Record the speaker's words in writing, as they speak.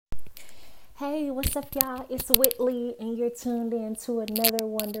Hey, what's up, y'all? It's Whitley, and you're tuned in to another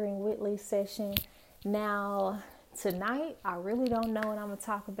Wondering Whitley session. Now, tonight, I really don't know what I'm going to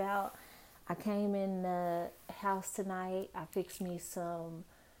talk about. I came in the house tonight. I fixed me some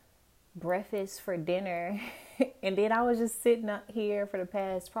breakfast for dinner, and then I was just sitting up here for the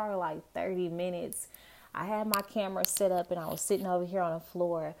past probably like 30 minutes. I had my camera set up, and I was sitting over here on the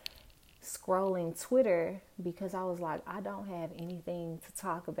floor scrolling Twitter because I was like, I don't have anything to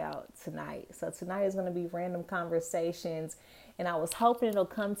talk about tonight. So tonight is going to be random conversations, and I was hoping it'll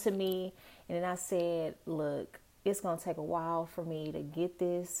come to me. And then I said, look, it's going to take a while for me to get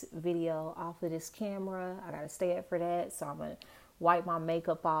this video off of this camera. I got to stay up for that. So I'm going to wipe my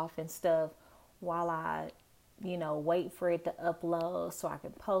makeup off and stuff while I wait for it to upload so I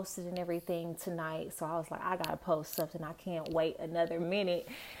can post it and everything tonight. So I was like, I gotta post something. I can't wait another minute.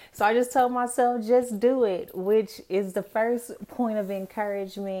 So I just told myself, just do it, which is the first point of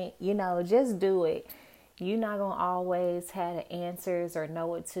encouragement. Just do it. You're not gonna always have the answers or know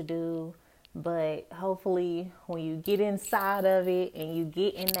what to do, but hopefully when you get inside of it and you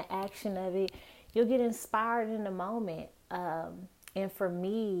get in the action of it, you'll get inspired in the moment. And for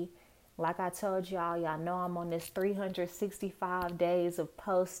me, like I told y'all know I'm on this 365 days of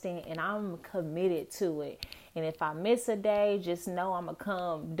posting, and I'm committed to it. And if I miss a day, just know I'm going to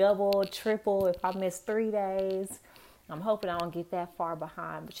come double, triple. If I miss 3 days, I'm hoping I don't get that far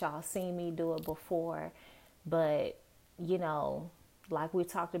behind, but y'all seen me do it before. But, like we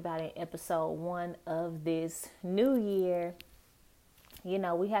talked about in episode 1 of this new year,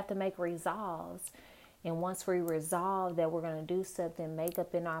 we have to make resolves. And once we resolve that we're going to do something, make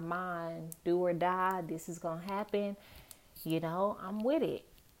up in our mind, do or die, this is going to happen, I'm with it.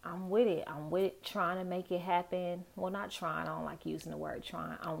 I'm with it, trying to make it happen. Well, not trying. I don't like using the word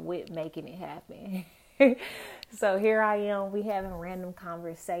trying. I'm with making it happen. So here I am. We having random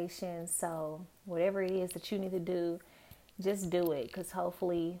conversations. So whatever it is that you need to do, just do it. Because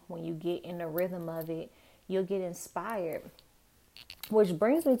hopefully when you get in the rhythm of it, you'll get inspired. Which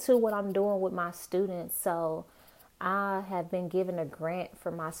brings me to what I'm doing with my students. So I have been given a grant for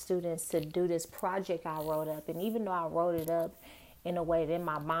my students to do this project I wrote up. And even though I wrote it up in a way that in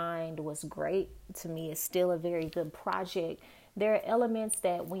my mind was great, to me it's still a very good project. There are elements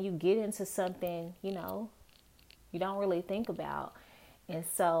that when you get into something, you don't really think about. And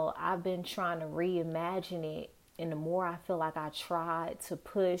so I've been trying to reimagine it. And the more I feel like I tried to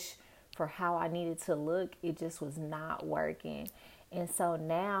push for how I needed to look, it just was not working. And so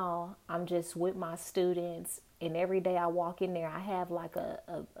now I'm just with my students, and every day I walk in there, I have like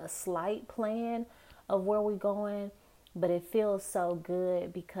a slight plan of where we're going, but it feels so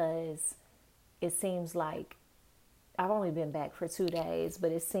good because it seems like I've only been back for 2 days,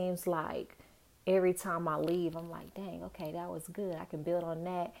 but it seems like every time I leave, I'm like, dang, okay, that was good. I can build on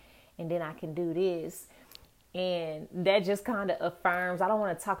that, and then I can do this. And that just kind of affirms, I don't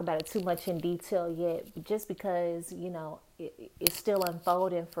want to talk about it too much in detail yet, just because, it's still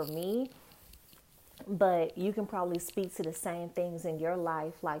unfolding for me. But you can probably speak to the same things in your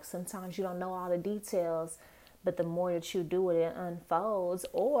life. Like sometimes you don't know all the details, but the more that you do it, it unfolds.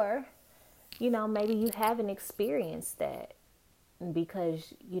 Or, maybe you haven't experienced that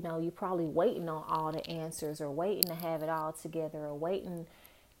because, you're probably waiting on all the answers, or waiting to have it all together, or waiting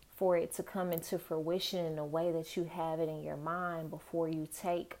for it to come into fruition in a way that you have it in your mind before you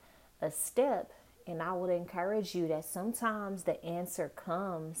take a step. And I would encourage you that sometimes the answer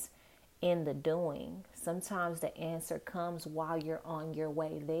comes in the doing. Sometimes the answer comes while you're on your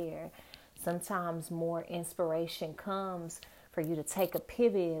way there. Sometimes more inspiration comes for you to take a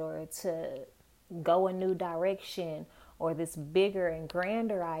pivot or to go a new direction, or this bigger and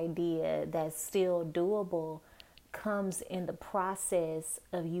grander idea that's still doable comes in the process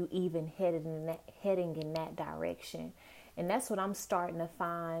of you even heading in that direction. And that's what I'm starting to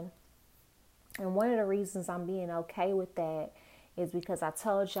find. And one of the reasons I'm being okay with that is because I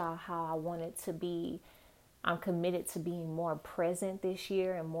told y'all how I wanted to be. I'm committed to being more present this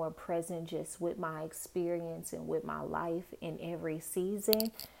year, and more present just with my experience and with my life in every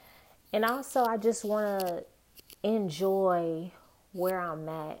season. And also I just want to enjoy where I'm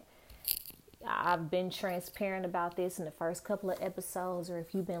at. I've been transparent about this in the first couple of episodes, or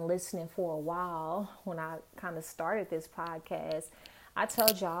if you've been listening for a while, when I kind of started this podcast, I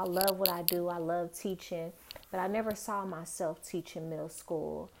told y'all I love what I do. I love teaching, but I never saw myself teaching middle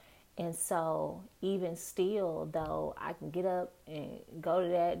school. And so even still, though I can get up and go to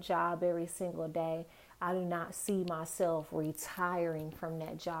that job every single day, I do not see myself retiring from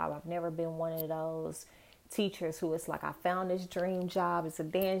that job. I've never been one of those teachers who is like, I found this dream job, it's a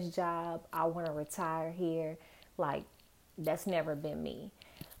dance job, I want to retire here. Like, that's never been me.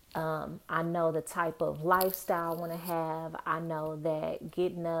 I know the type of lifestyle I want to have. I know that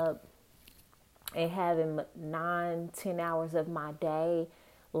getting up and having 9-10 hours of my day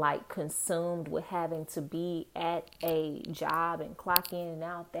like consumed with having to be at a job and clock in and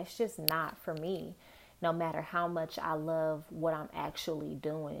out, that's just not for me. No matter how much I love what I'm actually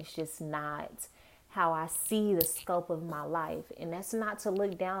doing, it's just not how I see the scope of my life. And that's not to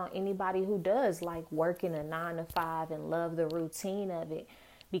look down on anybody who does like working a 9 to 5 and love the routine of it,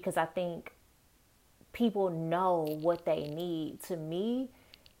 because I think people know what they need. To me,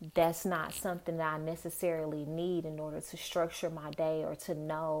 that's not something that I necessarily need in order to structure my day or to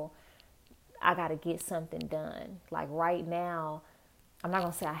know I got to get something done. Like right now, I'm not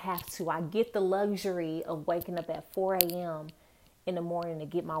going to say I have to. I get the luxury of waking up at 4 a.m. in the morning to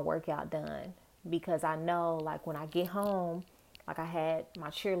get my workout done, because I know like when I get home, like I had my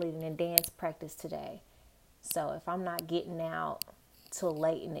cheerleading and dance practice today. So if I'm not getting out till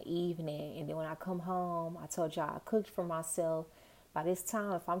late in the evening, and then when I come home, I told y'all I cooked for myself. By this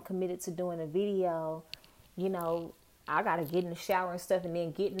time, if I'm committed to doing a video, I got to get in the shower and stuff and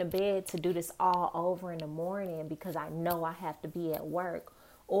then get in the bed to do this all over in the morning, because I know I have to be at work,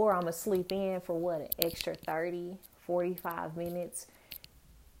 or I'm going to sleep in for an extra 30, 45 minutes,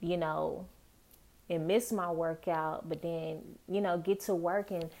 and miss my workout, but then, get to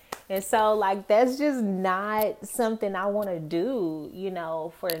work. And so like, that's just not something I want to do,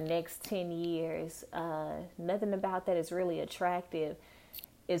 for the next 10 years. Nothing about that is really attractive,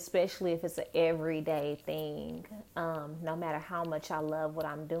 especially if it's an everyday thing. No matter how much I love what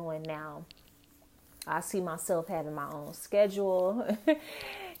I'm doing now, I see myself having my own schedule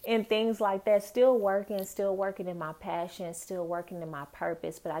and things like that, still working in my passion, still working in my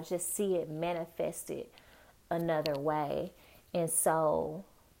purpose, but I just see it manifested another way. And so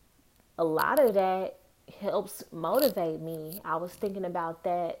a lot of that helps motivate me. I was thinking about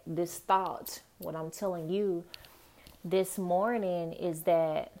this thought, what I'm telling you this morning is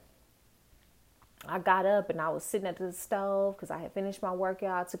that I got up and I was sitting at the stove because I had finished my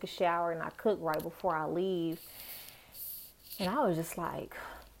workout, took a shower, and I cooked right before I leave. And I was just like,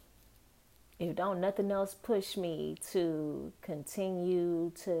 if don't nothing else push me to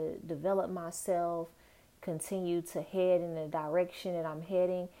continue to develop myself, continue to head in the direction that I'm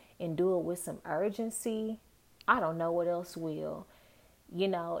heading, and do it with some urgency, I don't know what else will.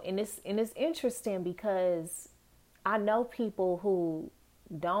 And it's interesting because I know people who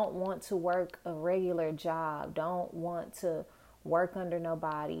don't want to work a regular job, don't want to work under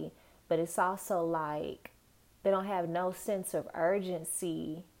nobody, but it's also like they don't have no sense of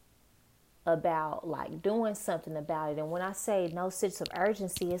urgency about like doing something about it. And when I say no sense of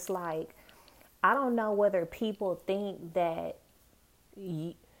urgency, it's like, I don't know whether people think that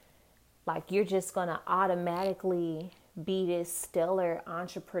you're just going to automatically be this stellar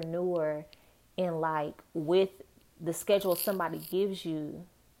entrepreneur, and like with the schedule somebody gives you,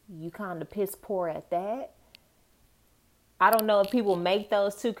 you kind of piss poor at that. I don't know if people make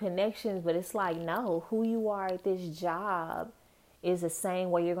those two connections, but it's like, no, who you are at this job is the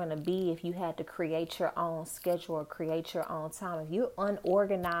same way you're going to be if you had to create your own schedule or create your own time. If you're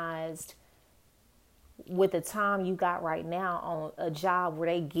unorganized with the time you got right now on a job where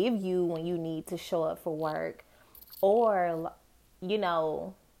they give you when you need to show up for work, or,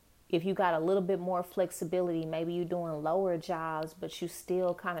 if you got a little bit more flexibility, maybe you're doing lower jobs, but you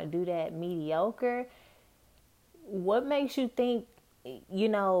still kind of do that mediocre. What makes you think, you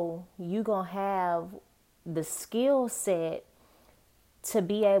going to have the skill set to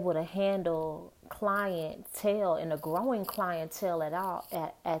be able to handle clientele and a growing clientele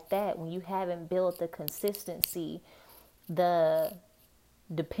at that, when you haven't built the consistency, the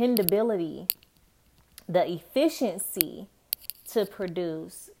dependability, the efficiency to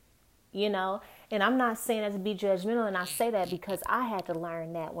produce, And I'm not saying that to be judgmental, and I say that because I had to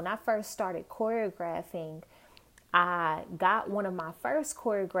learn that. When I first started choreographing, I got one of my first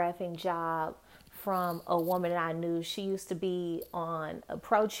choreographing job from a woman that I knew. She used to be on a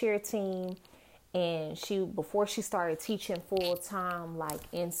pro cheer team, and before she started teaching full time, like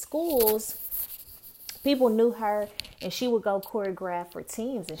in schools, people knew her, and she would go choreograph for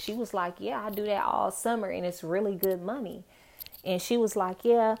teams. And she was like, yeah, I do that all summer, and it's really good money. And she was like,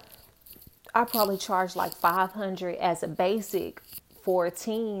 yeah, I probably charge like $500 as a basic for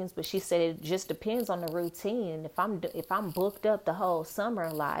teams, but she said it just depends on the routine. If I'm booked up the whole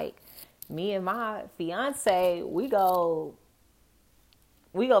summer, like me and my fiance, we go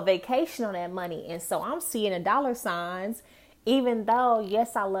vacation on that money. And so I'm seeing the dollar signs, even though,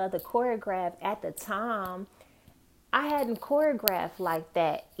 yes, I love the choreograph. At the time, I hadn't choreographed like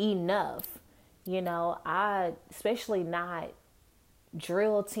that enough. I, especially not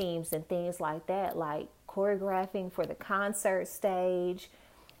drill teams and things like that, like choreographing for the concert stage.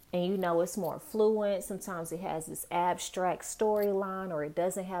 And it's more fluent. Sometimes it has this abstract storyline, or it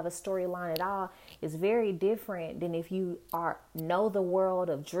doesn't have a storyline at all. It's very different than if you know the world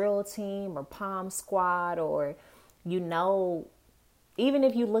of drill team or pom squad, or even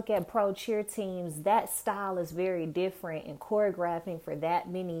if you look at pro cheer teams, that style is very different, and choreographing for that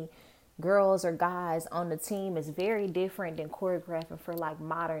many girls or guys on the team is very different than choreographing for like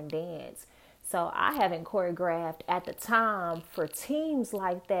modern dance. So I haven't choreographed at the time for teams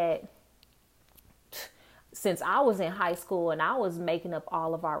like that since I was in high school, and I was making up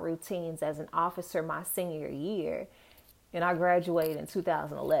all of our routines as an officer my senior year, and I graduated in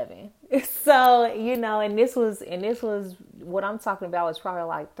 2011. So, and this was what I'm talking about was probably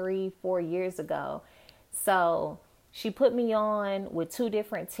like 3-4 years ago. So she put me on with 2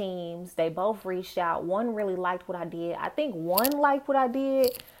 different teams. They both reached out. One really liked what I did. I think one liked what I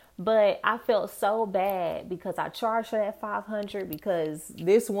did, but I felt so bad because I charged her that $500 because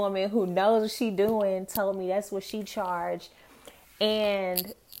this woman who knows what she doing told me that's what she charged.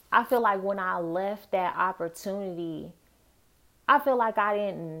 And I feel like when I left that opportunity, I feel like I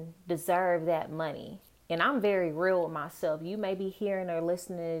didn't deserve that money. And I'm very real with myself. You may be hearing or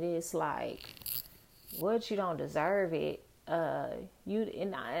listening to this like, what, you don't deserve it. I'm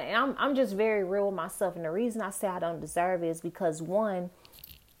just very real with myself. And the reason I say I don't deserve it is because, one,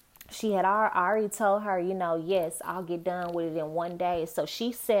 I already told her, yes, I'll get done with it in 1 day. So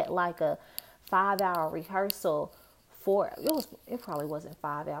she set like a 5-hour rehearsal it probably wasn't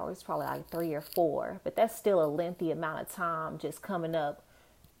 5 hours, it's probably like 3 or 4, but that's still a lengthy amount of time just coming up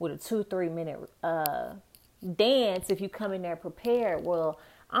with a 2-3 minute dance if you come in there prepared. Well,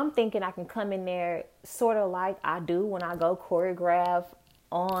 I'm thinking I can come in there sort of like I do when I go choreograph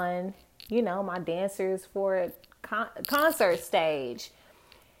on, my dancers for a concert stage.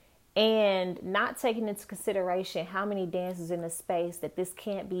 And not taking into consideration how many dancers in the space, that this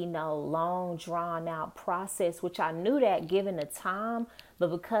can't be no long drawn out process, which I knew that given the time,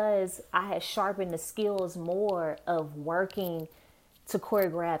 but because I had sharpened the skills more of working to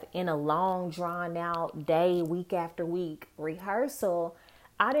choreograph in a long drawn out day, week after week rehearsal,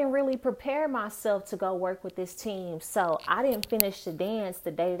 I didn't really prepare myself to go work with this team. So I didn't finish the dance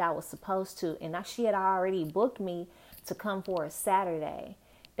the day that I was supposed to. And she had already booked me to come for a Saturday.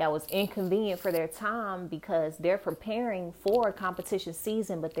 That was inconvenient for their time because they're preparing for a competition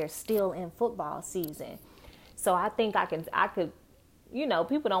season, but they're still in football season. So I think I could,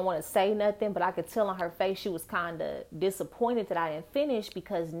 people don't want to say nothing, but I could tell on her face she was kind of disappointed that I didn't finish,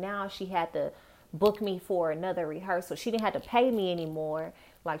 because now she had to book me for another rehearsal. She didn't have to pay me anymore.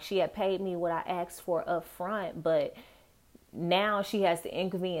 Like, she had paid me what I asked for up front, but now she has to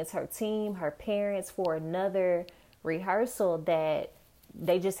inconvenience her team, her parents, for another rehearsal that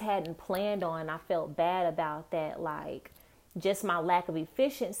they just hadn't planned on. I felt bad about that, like just my lack of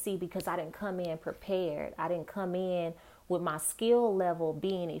efficiency, because I didn't come in prepared. I didn't come in with my skill level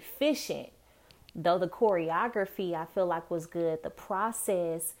being efficient. Though the choreography I feel like was good, the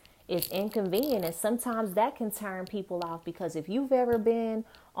process is inconvenient, and sometimes that can turn people off, because if you've ever been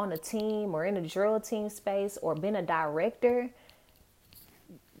on a team or in a drill team space or been a director,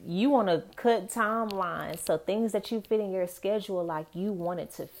 you want to cut timelines. So things that you fit in your schedule, like you want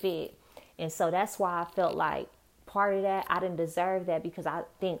it to fit. And so that's why I felt like part of that, I didn't deserve that, because I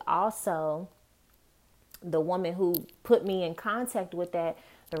think also the woman who put me in contact with that,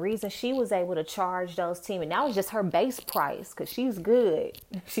 the reason she was able to charge those teams, and that was just her base price, because she's good.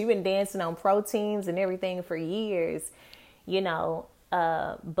 She's been dancing on pro teams and everything for years,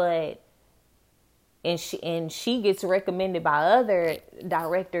 but she gets recommended by other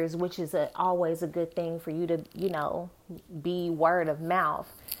directors, which is always a good thing for you to, be word of mouth.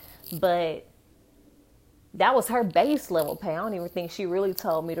 But that was her base level pay. I don't even think she really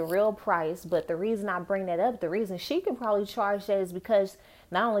told me the real price. But the reason I bring that up, the reason she can probably charge that is because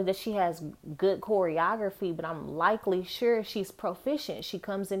not only that she has good choreography, but I'm likely sure she's proficient. She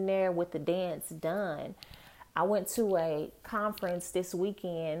comes in there with the dance done. I went to a conference this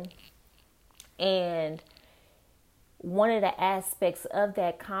weekend, and one of the aspects of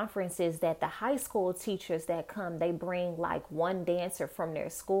that conference is that the high school teachers that come, they bring like one dancer from their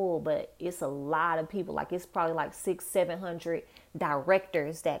school, but it's a lot of people. Like, it's probably like 600-700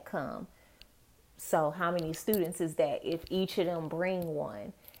 directors that come. So how many students is that if each of them bring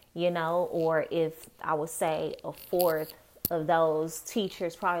one, or if I would say a fourth of those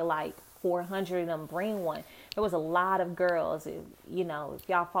teachers, probably like 400 of them bring one. There was a lot of girls. If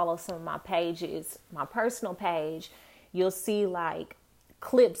y'all follow some of my pages, my personal page, you'll see like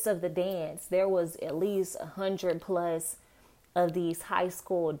clips of the dance. There was at least 100 plus of these high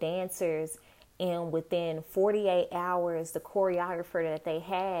school dancers, and within 48 hours, the choreographer that they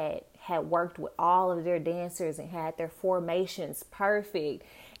had worked with all of their dancers and had their formations perfect.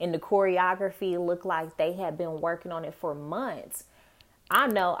 And the choreography looked like they had been working on it for months. I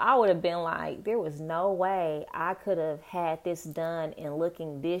know I would have been like, there was no way I could have had this done and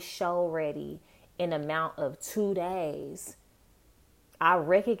looking this show ready in an amount of 2 days. I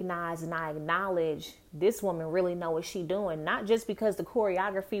recognize and I acknowledge this woman really know what she doing. Not just because the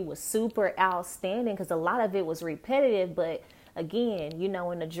choreography was super outstanding, because a lot of it was repetitive, but again,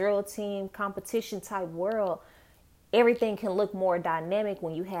 in the drill team competition type world, everything can look more dynamic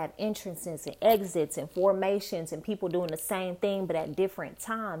when you have entrances and exits and formations and people doing the same thing but at different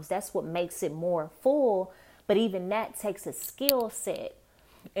times. That's what makes it more full. But even that takes a skill set.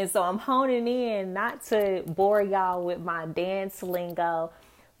 And so I'm honing in, not to bore y'all with my dance lingo,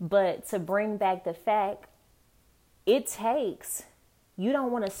 but to bring back the fact you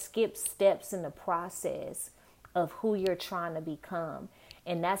don't want to skip steps in the process of who you're trying to become.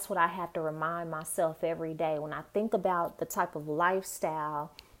 And that's what I have to remind myself every day. When I think about the type of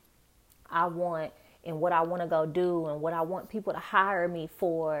lifestyle I want and what I want to go do and what I want people to hire me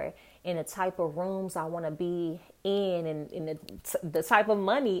for and the type of rooms I want to be in and the type of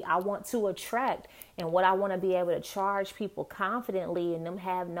money I want to attract and what I want to be able to charge people confidently and them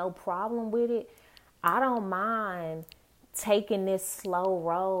have no problem with it, I don't mind taking this slow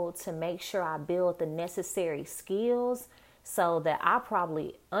road to make sure I build the necessary skills so that I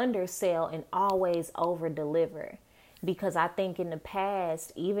probably undersell and always over deliver. Because I think in the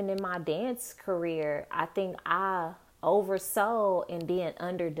past, even in my dance career, I think I oversold and then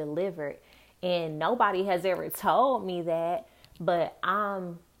under delivered. And nobody has ever told me that, but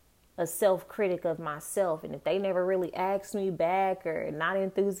I'm a self-critic of myself. And if they never really asked me back or not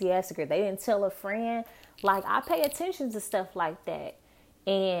enthusiastic or they didn't tell a friend, like I pay attention to stuff like that.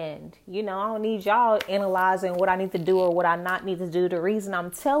 And, I don't need y'all analyzing what I need to do or what I not need to do. The reason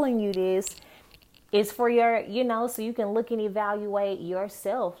I'm telling you this is for your, so you can look and evaluate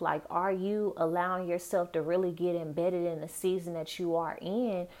yourself. Like, are you allowing yourself to really get embedded in the season that you are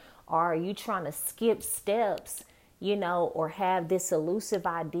in? Or are you trying to skip steps, or have this elusive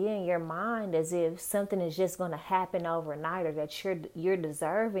idea in your mind as if something is just going to happen overnight or that you're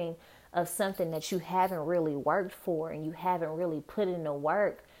deserving of something that you haven't really worked for and you haven't really put in the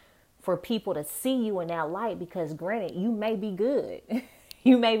work for people to see you in that light? Because granted, you may be good.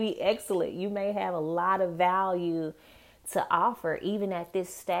 You may be excellent. You may have a lot of value to offer even at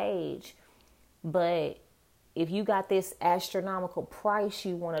this stage. But if you got this astronomical price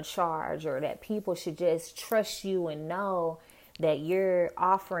you want to charge, or that people should just trust you and know that you're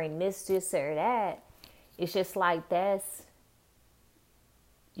offering this or that, it's just like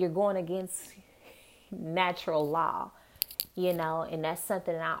you're going against natural law, and that's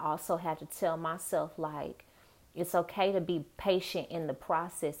something that I also have to tell myself, like, it's okay to be patient in the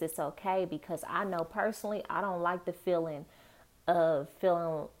process. It's okay, because I know personally I don't like the feeling of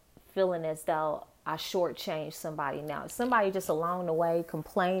feeling as though I shortchanged somebody. Now, if somebody just along the way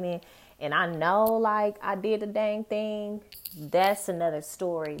complaining and I know like I did the dang thing, that's another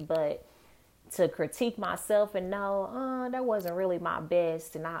story. But to critique myself and know, that wasn't really my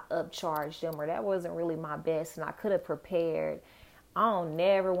best and I upcharged them, or that wasn't really my best and I could have prepared, I don't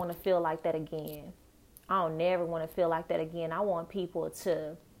never want to feel like that again. I don't never want to feel like that again. I want people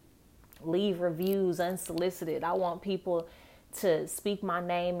to leave reviews unsolicited. I want people to speak my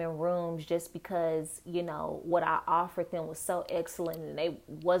name in rooms just because, what I offered them was so excellent and they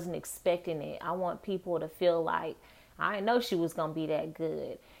wasn't expecting it. I want people to feel like I didn't know she was going to be that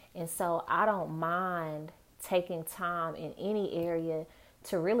good. And so I don't mind taking time in any area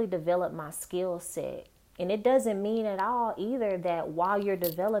to really develop my skill set. And it doesn't mean at all either that while you're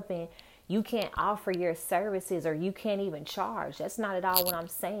developing, you can't offer your services or you can't even charge. That's not at all what I'm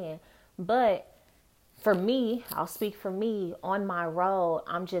saying. But for me, I'll speak for me, on my road,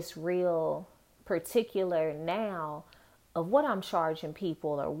 I'm just real particular now of what I'm charging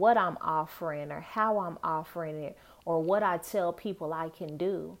people or what I'm offering or how I'm offering it or what I tell people I can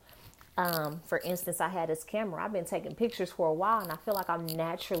do. For instance, I had this camera. I've been taking pictures for a while and I feel like I'm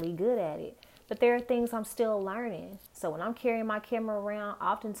naturally good at it. But there are things I'm still learning. So when I'm carrying my camera around,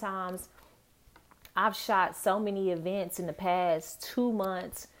 oftentimes I've shot so many events in the past 2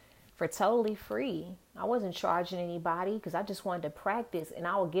 months for totally free. I wasn't charging anybody because I just wanted to practice, and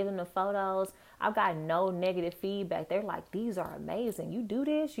I would give them the photos. I've got no negative feedback. They're like, these are amazing. You do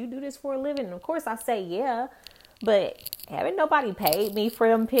this for a living? And of course I say, yeah, but haven't nobody paid me for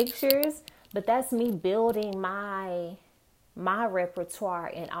them pictures. But that's me building my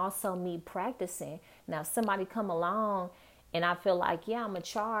repertoire and also me practicing. Now, if somebody come along And I feel like, yeah, I'm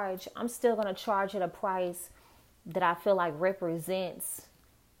still going to charge at a price that I feel like represents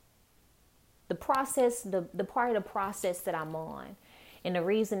the process, the part of the process that I'm on. And the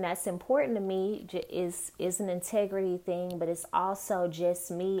reason that's important to me is an integrity thing, but it's also just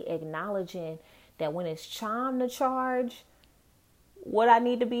me acknowledging that when it's time to charge what I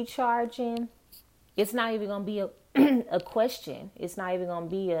need to be charging, it's not even going to be a question. It's not even going to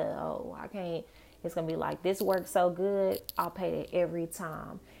be I can't. It's going to be like, this works so good, I'll pay it every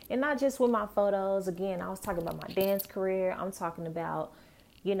time. And not just with my photos. Again, I was talking about my dance career. I'm talking about,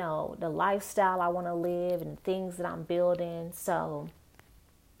 the lifestyle I want to live and things that I'm building. So,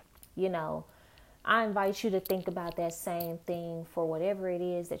 I invite you to think about that same thing for whatever it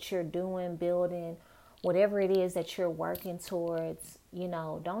is that you're doing, building, whatever it is that you're working towards.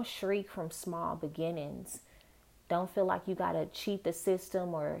 Don't shriek from small beginnings. Don't feel like you got to cheat the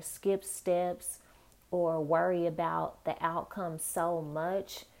system or skip steps or worry about the outcome so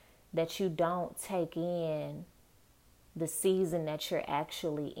much that you don't take in the season that you're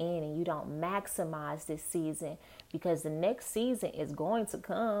actually in, and you don't maximize this season, because the next season is going to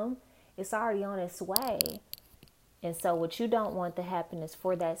come. It's already on its way. And so what you don't want to happen is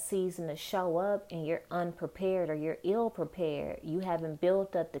for that season to show up and you're unprepared or you're ill prepared. You haven't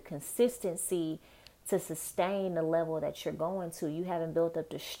built up the consistency to sustain the level that you're going to. You haven't built up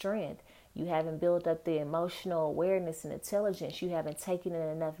the strength. You haven't built up the emotional awareness and intelligence. You haven't taken in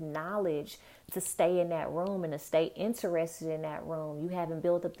enough knowledge to stay in that room and to stay interested in that room. You haven't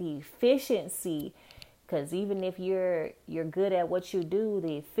built up the efficiency, because even if you're good at what you do,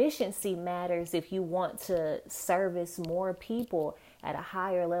 the efficiency matters if you want to service more people at a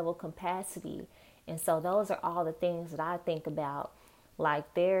higher level capacity. And so those are all the things that I think about.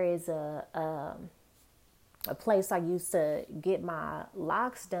 Like, there is a place I used to get my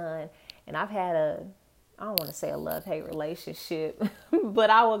locks done, and I've had I don't want to say a love-hate relationship, but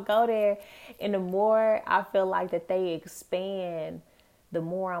I would go there, and the more I feel like that they expand, the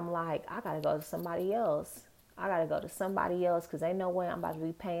more I'm like, I got to go to somebody else. I got to go to somebody else, because ain't no way I'm about to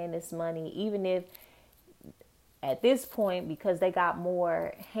be paying this money, even if at this point, because they got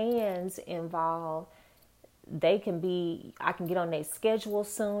more hands involved, I can get on their schedule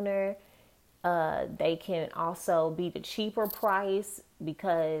sooner. They can also be the cheaper price,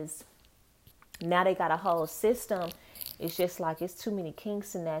 because now they got a whole system. It's just like, it's too many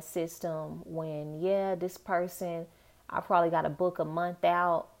kinks in that system when, this person, I probably got to book a month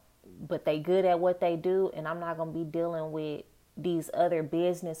out, but they good at what they do. And I'm not going to be dealing with these other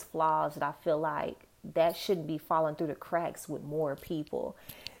business flaws that I feel like that shouldn't be falling through the cracks with more people.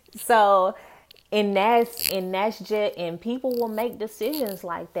 So, and people will make decisions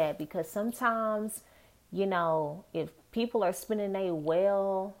like that, because sometimes, if people are spending their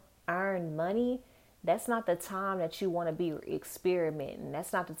well-earned money, that's not the time that you want to be experimenting.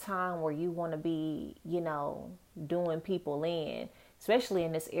 That's not the time where you want to be, doing people in, especially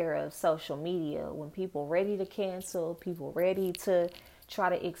in this era of social media, when people ready to cancel, people ready to try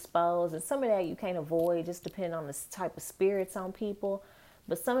to expose. And some of that you can't avoid, just depending on the type of spirits on people.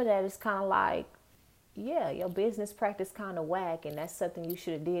 But some of that is kind of like, your business practice kind of whack, and that's something you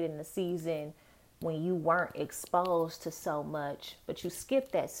should have did in the season when you weren't exposed to so much, but you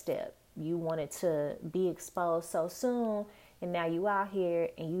skipped that step. You wanted to be exposed so soon, and now you out here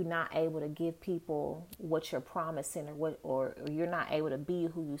and you're not able to give people what you're promising, or you're not able to be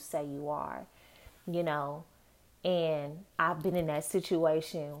who you say you are, And I've been in that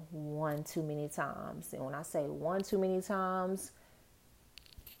situation one too many times. And when I say one too many times,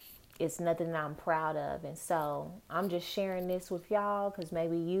 it's nothing that I'm proud of. And so I'm just sharing this with y'all, because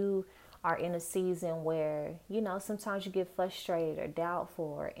maybe you are in a season where, sometimes you get frustrated or doubtful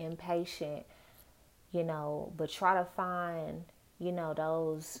or impatient, but try to find,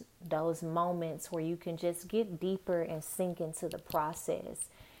 those moments where you can just get deeper and sink into the process,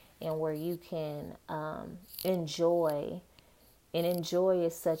 and where you can enjoy. And enjoy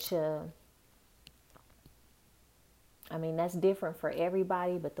is such that's different for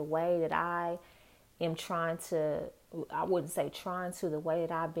everybody, but the way that I am the way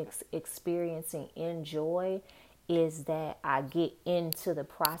that I've been experiencing enjoy is that I get into the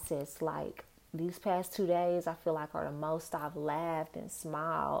process. Like, these past 2 days, I feel like are the most I've laughed and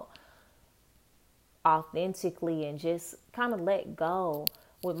smiled authentically, and just kind of let go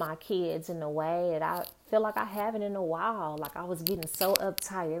with my kids in a way that I feel like I haven't in a while. Like, I was getting so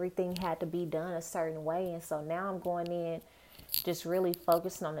uptight. Everything had to be done a certain way. And so now I'm going in just really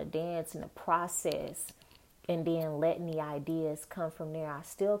focusing on the dance and the process, and then letting the ideas come from there. I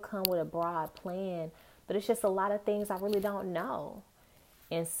still come with a broad plan, but it's just a lot of things I really don't know.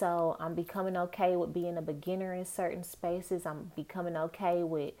 And so I'm becoming okay with being a beginner in certain spaces. I'm becoming okay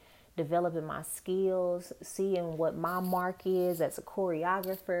with developing my skills, seeing what my mark is as a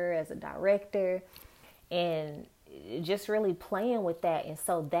choreographer, as a director, and just really playing with that. And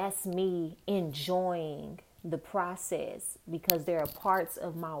so that's me enjoying the process, because there are parts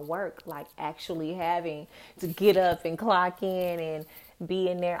of my work, like actually having to get up and clock in and be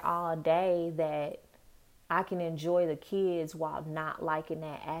in there all day, that I can enjoy the kids while not liking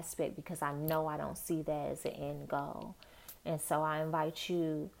that aspect, because I know I don't see that as an end goal. And so I invite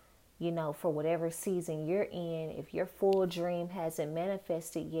you, for whatever season you're in, if your full dream hasn't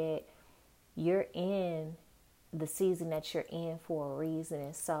manifested yet, you're in the season that you're in for a reason.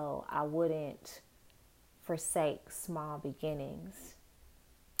 And so I wouldn't forsake small beginnings.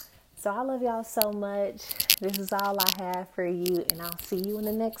 So I love y'all so much. This is all I have for you, and I'll see you in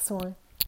the next one.